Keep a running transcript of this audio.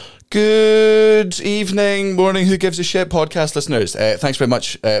Good evening, morning, who gives a shit podcast listeners. Thanks very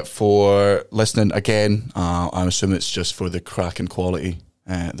much for listening again. I'm assuming it's just for the cracking quality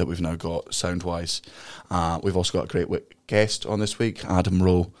that we've now got sound-wise. We've also got a great guest on this week, Adam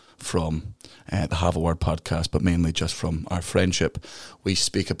Rowe from the Have a Word podcast, but mainly just from our friendship. We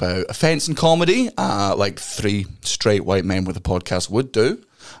speak about offence and comedy, like three straight white men with a podcast would do.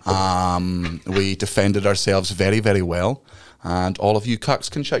 We defended ourselves very, very well. And all of you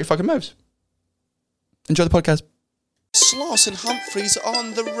cucks can shut your fucking mouths. Enjoy the podcast. Sloss and Humphreys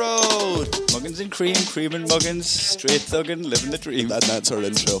on the road. Muggins and cream, cream and muggins, straight thuggin', living the dream. That's our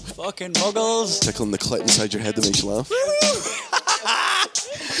intro. Fucking muggles. Tickling the clit inside your head that makes you laugh.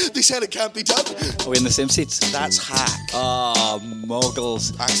 They said it can't be done. Are we in the same seats? That's hack. Ah,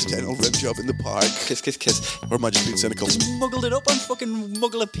 muggles. Accidental rim job in the park. Kiss, kiss, kiss. Or am I just being cynical? Muggled it up on fucking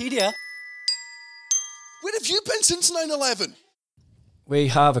Mugglepedia. Where have you been since 9/11? We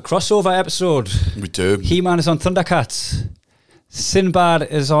have a crossover episode. We do. He-Man is on Thundercats. Sinbad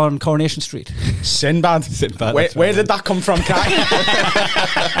is on Coronation Street. Sinbad. Where did that come from, Kai?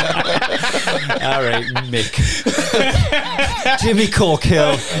 All right, Mick. Jimmy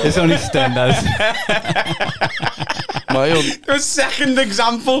Corkill is on EastEnders. My own. The second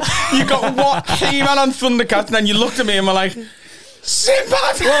example, you got what? He-Man on Thundercats, and then you looked at me and were like, Sinbad!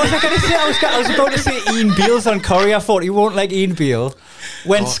 What was I going to say? I was about to say Ian Beale's on Corrie. I thought you won't like Ian Beale.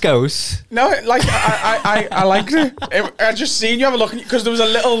 Went Scouse. No, like, I liked it. I just seen you have a look, because there was a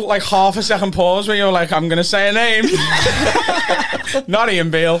little, like, half a second pause where you were like, I'm going to say a name. Not Ian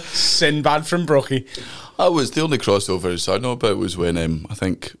Beale, Sinbad from Brookie. That was the only crossovers I know about was when I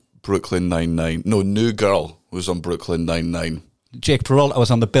think Brooklyn Nine-Nine, no, New Girl was on Brooklyn Nine-Nine. Jake Peralta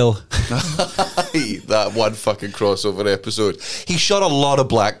was on the bill. That one fucking crossover episode. He shot a lot of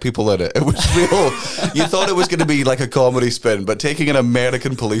black people in it. It was real. You thought it was going to be like a comedy spin, but taking an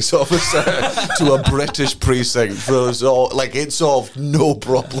American police officer to a British precinct was all, like, it solved no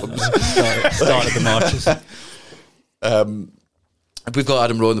problems. Started the marches. We've got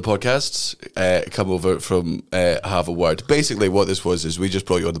Adam Rowe on the podcast, come over from Have a Word. Basically what this was is we just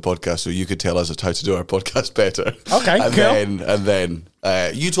brought you on the podcast so you could tell us how to do our podcast better. Okay, and then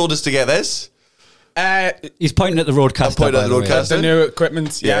you told us to get this. He's pointing at the roadcaster. I'm pointing at the roadcaster. The new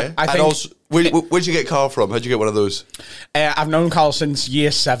equipment, yeah. I think, and also, where'd you get Carl from? How'd you get one of those? I've known Carl since year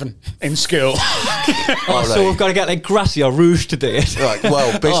 7 in school. So we've got to get like Grassy or Rouge to do it. Right,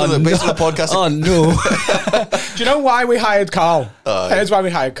 well, based on the podcast. Oh no. Do you know why we hired Carl? Here's why we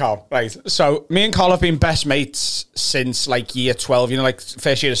hired Carl. Right. So me and Carl have been best mates since like year 12, you know, like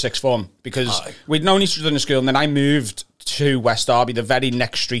first year of sixth form, because we'd known each other in the school, and then I moved to West Derby, the very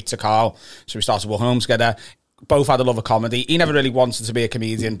next street to Carl. So we started walking home together. Both had a love of comedy. He never really wanted to be a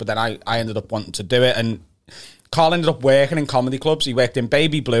comedian, but then I ended up wanting to do it. And Carl ended up working in comedy clubs. He worked in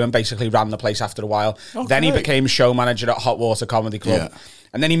Baby Blue and basically ran the place after a while. Then he became show manager at Hot Water Comedy Club. Yeah.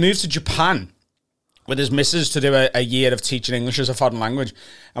 And then he moved to Japan with his missus to do a year of teaching English as a foreign language.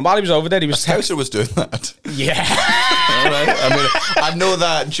 And while he was over there, he was... Hauser was doing that. Yeah. All right. I mean, I know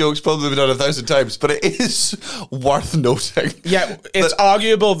that joke's probably been done 1,000 times, but it is worth noting. Yeah, it's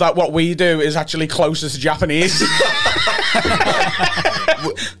arguable that what we do is actually closer to Japanese.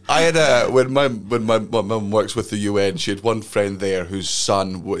 I had when my mum works with the UN, she had one friend there whose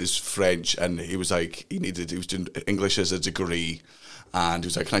son was French, and he was like, he was doing English as a degree. And he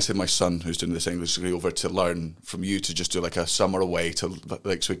was like, can I send my son who's doing this English degree over to learn from you to just do like a summer away to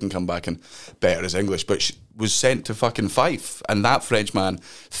like so he can come back and better his English. But she was sent to fucking Fife, and that French man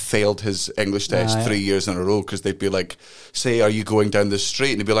failed his English test 3 years in a row because they'd be like, say, are you going down the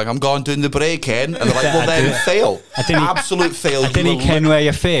street? And he'd be like, I'm going down the break, Ken. And they're like, well then fail. Absolute fail. I didn't ken where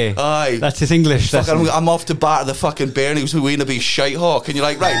you're fair. Aye. That's his English. I'm off to batter the fucking Bernie's who ain't a be shite hawk. And you're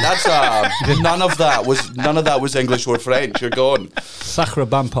like, right, that's none of that was English or French. You're gone. Sacre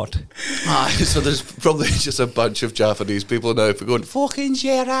Bampot. So there's probably just a bunch of Japanese people now for going, fucking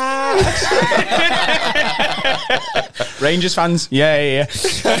Gerard. Rangers fans, yeah.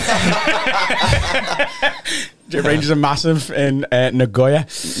 Rangers are massive in Nagoya.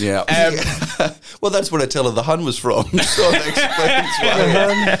 Yeah. Well, that's where Attila the Hun was from, so that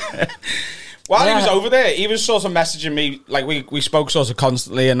explains why. While he was over there, he was sort of messaging me, like we spoke sort of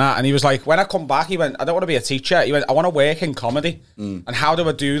constantly and that, and he was like, when I come back, he went, I don't want to be a teacher. He went, I want to work in comedy. And how do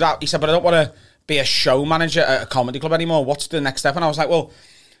I do that? He said, but I don't want to be a show manager at a comedy club anymore. What's the next step? And I was like, well,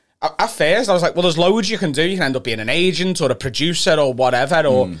 at first, I was like, well, there's loads you can do. You can end up being an agent or a producer or whatever,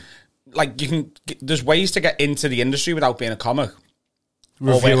 or like there's ways to get into the industry without being a comic.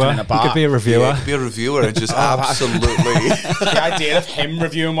 or working Reviewer. in a He bar. could be a reviewer. Yeah, he could be a reviewer and just absolutely. The idea of him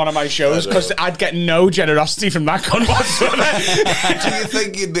reviewing one of my shows, because I'd get no generosity from that cunt whatsoever. Do you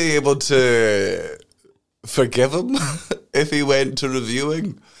think you'd be able to forgive him if he went to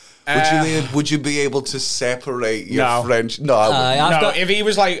reviewing? Would you be able to separate your No. friendship? No, I wouldn't. No, if he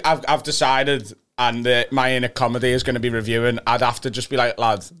was like, I've decided, and my inner comedy is going to be reviewing, I'd have to just be like,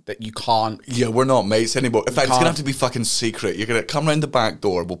 lad, that you can't. Yeah, we're not mates anymore. In fact, it's can't. gonna have to be fucking secret. You're gonna come round the back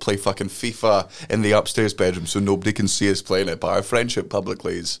door. We'll play fucking FIFA in the upstairs bedroom, so nobody can see us playing it. But our friendship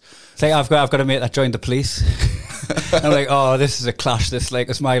publicly is. It's like I've got a mate that joined the police. I'm like, oh, this is a clash.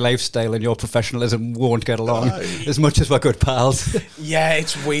 It's my lifestyle and your professionalism won't get along as much as we're good pals. Yeah,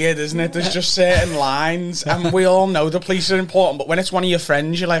 it's weird, isn't it? There's just certain lines, and we all know the police are important, but when it's one of your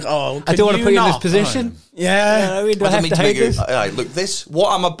friends, you're like, oh, I don't want to put you in this not? position. Yeah. I mean, do I I don't have mean to to hide make you. this? Look,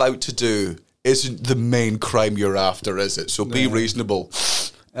 what I'm about to do isn't the main crime you're after, is it? So be reasonable.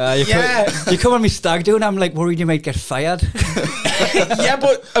 You come on me stag do, and I'm like worried you might get fired. Yeah,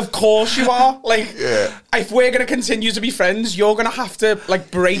 but of course you are. Like, if we're going to continue to be friends, you're going to have to like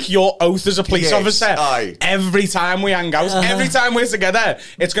break your oath as a police Yes, officer aye. every time we hang out. Every time we're together,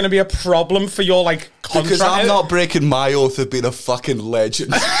 it's going to be a problem for your like contract. Because I'm not breaking my oath of being a fucking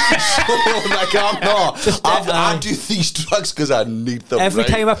legend. So, like, I'm not. I do these drugs because I need them. Every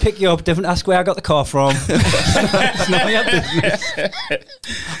right? time I pick you up, different ask where I got the car from. It's none of your business.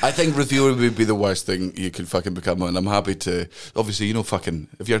 I think reviewing would be the worst thing you could fucking become, and I'm happy to. Obviously, you know, fucking.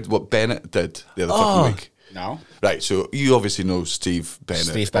 Have you heard what Bennett did the other fucking week? No. Right, so you obviously know Steve Bennett.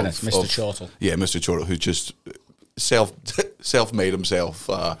 Steve Bennett, Mr. Chortle. Yeah, Mr. Chortle, who just self-made himself.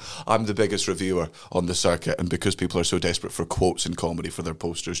 I'm the biggest reviewer on the circuit, and because people are so desperate for quotes in comedy for their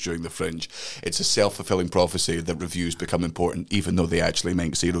posters during the Fringe, it's a self-fulfilling prophecy that reviews become important, even though they actually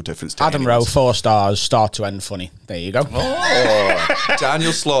make zero difference to Adam anyone's. Rowe, 4 stars, start to end funny. There you go. Oh,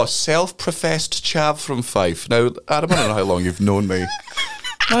 Daniel Sloss, self-professed chav from Fife. Now, Adam, I don't know how long you've known me.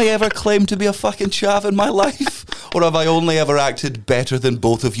 Have I ever claimed to be a fucking chav in my life? Or have I only ever acted better than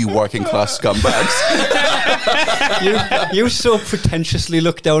both of you working class scumbags? You so pretentiously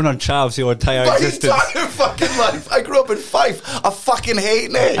look down on chavs your entire My existence. entire fucking life. I grew up in Fife. I fucking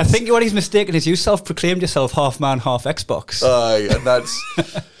hate it. I think what he's mistaken is you self-proclaimed yourself half man, half Xbox. Aye, and that's...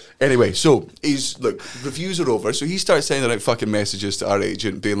 Anyway, so reviews are over. So he starts sending out fucking messages to our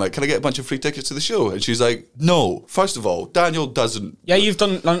agent being like, can I get a bunch of free tickets to the show? And she's like, no. First of all, Daniel doesn't... Yeah, you've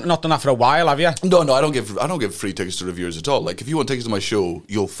not done that for a while, have you? No, I don't give free tickets to reviewers at all. Like, if you want tickets to my show,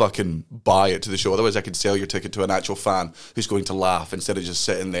 you'll fucking buy it to the show. Otherwise, I could sell your ticket to an actual fan who's going to laugh instead of just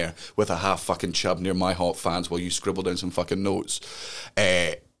sitting there with a half fucking chub near my hot fans while you scribble down some fucking notes.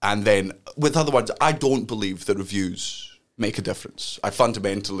 And then, with other words, I don't believe that reviews make a difference. I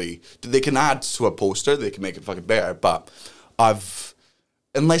fundamentally... They can add to a poster, they can make it fucking better, but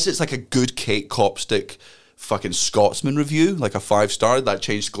unless it's like a good Kate Copstick fucking Scotsman review, like a 5-star, that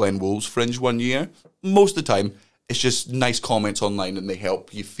changed Glenn Wool's Fringe one year, most of the time, it's just nice comments online and they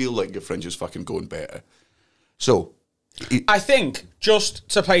help you feel like your Fringe is fucking going better. So... I think, just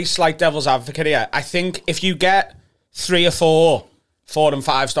to play slight devil's advocate here, I think if you get 3 or 4 and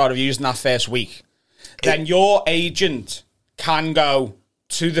 5-star reviews in that first week, then your agent can go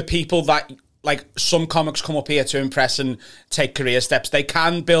to the people that, like, some comics come up here to impress and take career steps. They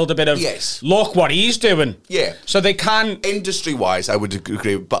can build a bit of, look what he's doing. Yeah. So they can... Industry-wise, I would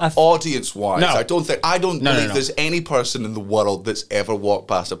agree, but audience-wise, No. I don't believe no. there's any person in the world that's ever walked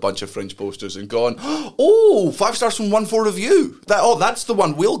past a bunch of Fringe posters and gone, oh, 5 stars from 1-4 review. That's the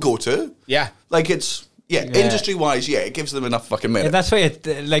one we'll go to. Yeah. Like, it's... Yeah, industry-wise, it gives them enough fucking merit. Yeah, that's why,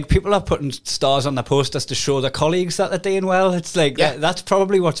 like, people are putting stars on their posters to show their colleagues that they're doing well. It's like, that's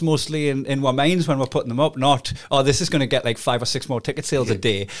probably what's mostly in our minds when we're putting them up, not, oh, this is going to get, like, 5 or 6 more ticket sales a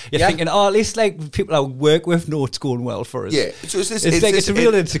day. You're thinking, oh, at least, like, people I work with know it's going well for us. Yeah. So it's a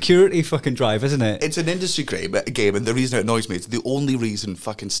real insecurity fucking drive, isn't it? It's an industry game, and the reason it annoys me is the only reason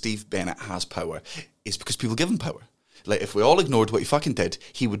fucking Steve Bennett has power is because people give him power. Like, if we all ignored what he fucking did,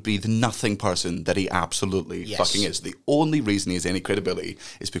 he would be the nothing person that he absolutely fucking is. The only reason he has any credibility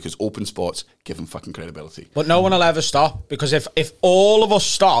is because open spots give him fucking credibility. But no one will ever stop, because if all of us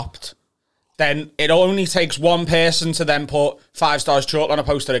stopped, then it only takes one person to then put 5 stars Chortle on a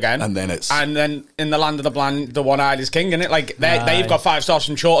poster again. And then in the land of the blind, the one-eyed is king, innit? Like, they've got 5 stars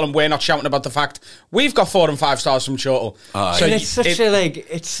from Chortle, and we're not shouting about the fact we've got 4 and 5 stars from Chortle. So it's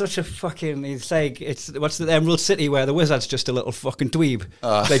such a fucking, it's like, what's the Emerald City where the wizard's just a little fucking dweeb,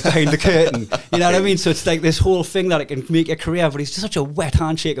 like behind the curtain. You know what I mean? So it's like this whole thing that it can make a career, but he's just such a wet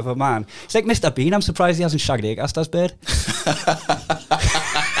handshake of a man. It's like Mr. Bean. I'm surprised he hasn't shagged Acast as bird.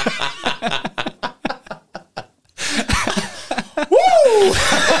 Woo!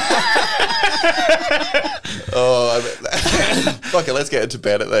 Fuck it, let's get into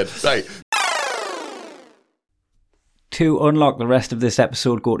Bennett then. Right. To unlock the rest of this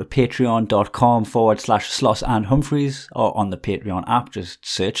episode, go to patreon.com/Sloss and Humphreys, or on the Patreon app, just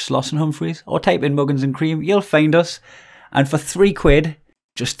search Sloss and Humphreys, or type in Muggins and Cream, you'll find us. And for £3,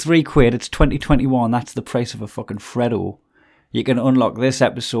 just £3, it's 2021, that's the price of a fucking Freddo. You can unlock this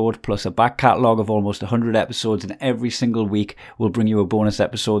episode, plus a back catalogue of almost 100 episodes, and every single week we'll bring you a bonus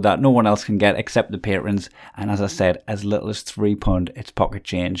episode that no one else can get except the patrons. And as I said, as little as £3, it's pocket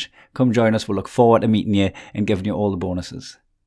change. Come join us, we'll look forward to meeting you and giving you all the bonuses.